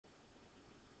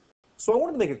So I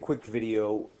wanted to make a quick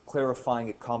video clarifying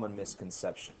a common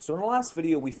misconception. So in the last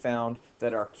video we found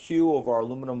that our Q of our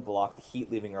aluminum block, the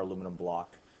heat leaving our aluminum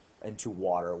block into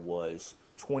water, was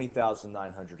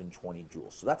 20,920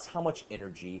 joules. So that's how much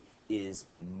energy is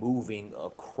moving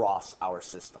across our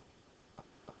system.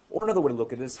 Or another way to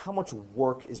look at it is how much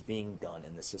work is being done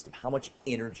in the system, how much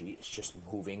energy is just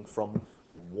moving from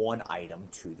one item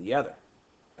to the other.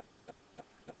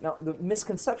 Now, the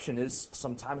misconception is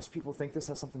sometimes people think this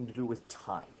has something to do with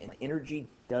time, and energy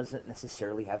doesn't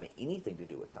necessarily have anything to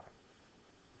do with time.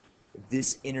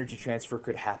 This energy transfer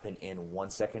could happen in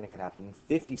 1 second, it could happen in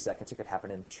 50 seconds, it could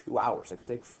happen in 2 hours, it could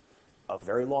take a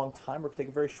very long time or it could take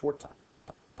a very short time.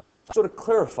 So to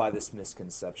clarify this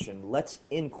misconception, let's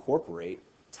incorporate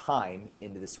time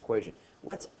into this equation.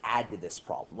 Let's add to this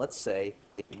problem. Let's say,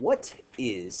 what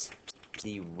is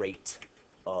the rate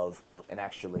of, and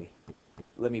actually,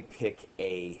 let me pick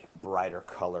a brighter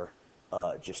color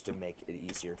just to make it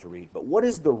easier to read. But what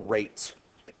is the rate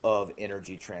of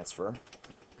energy transfer,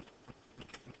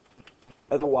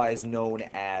 otherwise known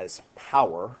as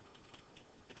power?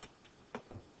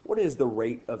 What is the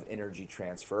rate of energy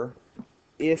transfer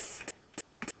if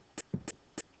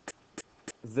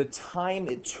the time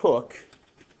it took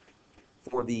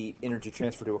for the energy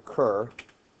transfer to occur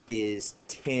is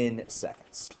 10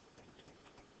 seconds?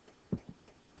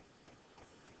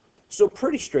 So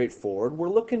pretty straightforward. We're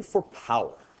looking for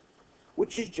power,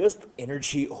 which is just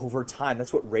energy over time.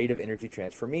 That's what rate of energy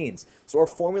transfer means. So our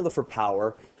formula for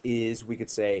power is, we could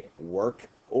say, work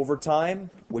over time,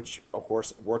 which of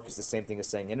course work is the same thing as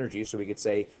saying energy, so we could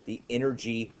say the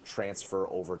energy transfer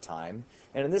over time.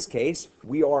 And in this case,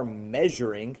 we are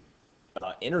measuring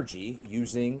energy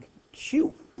using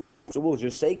Q. So we'll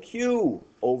just say Q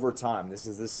over time. This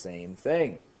is the same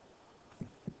thing.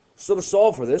 So to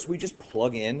solve for this, we just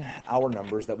plug in our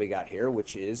numbers that we got here,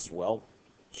 which is, well,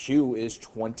 Q is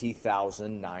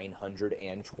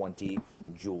 20,920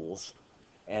 joules.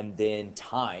 And then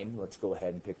time, let's go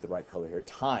ahead and pick the right color here.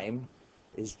 Time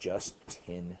is just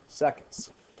 10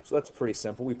 seconds. So that's pretty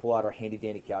simple. We pull out our handy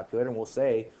dandy calculator and we'll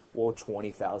say, well,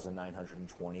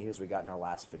 20,920, as we got in our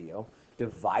last video,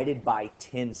 divided by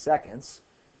 10 seconds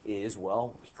is,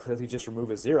 well, we clearly just remove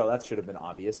a zero. That should have been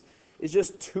obvious. Is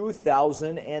just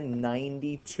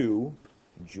 2,092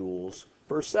 joules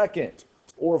per second.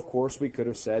 Or, of course, we could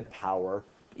have said power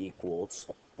equals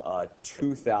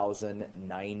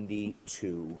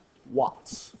 2,092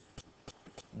 watts.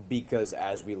 Because,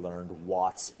 as we learned,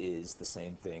 watts is the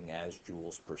same thing as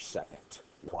joules per second.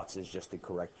 Watts is just the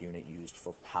correct unit used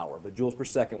for power. But joules per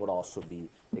second would also be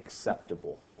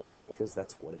acceptable, because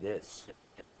that's what it is.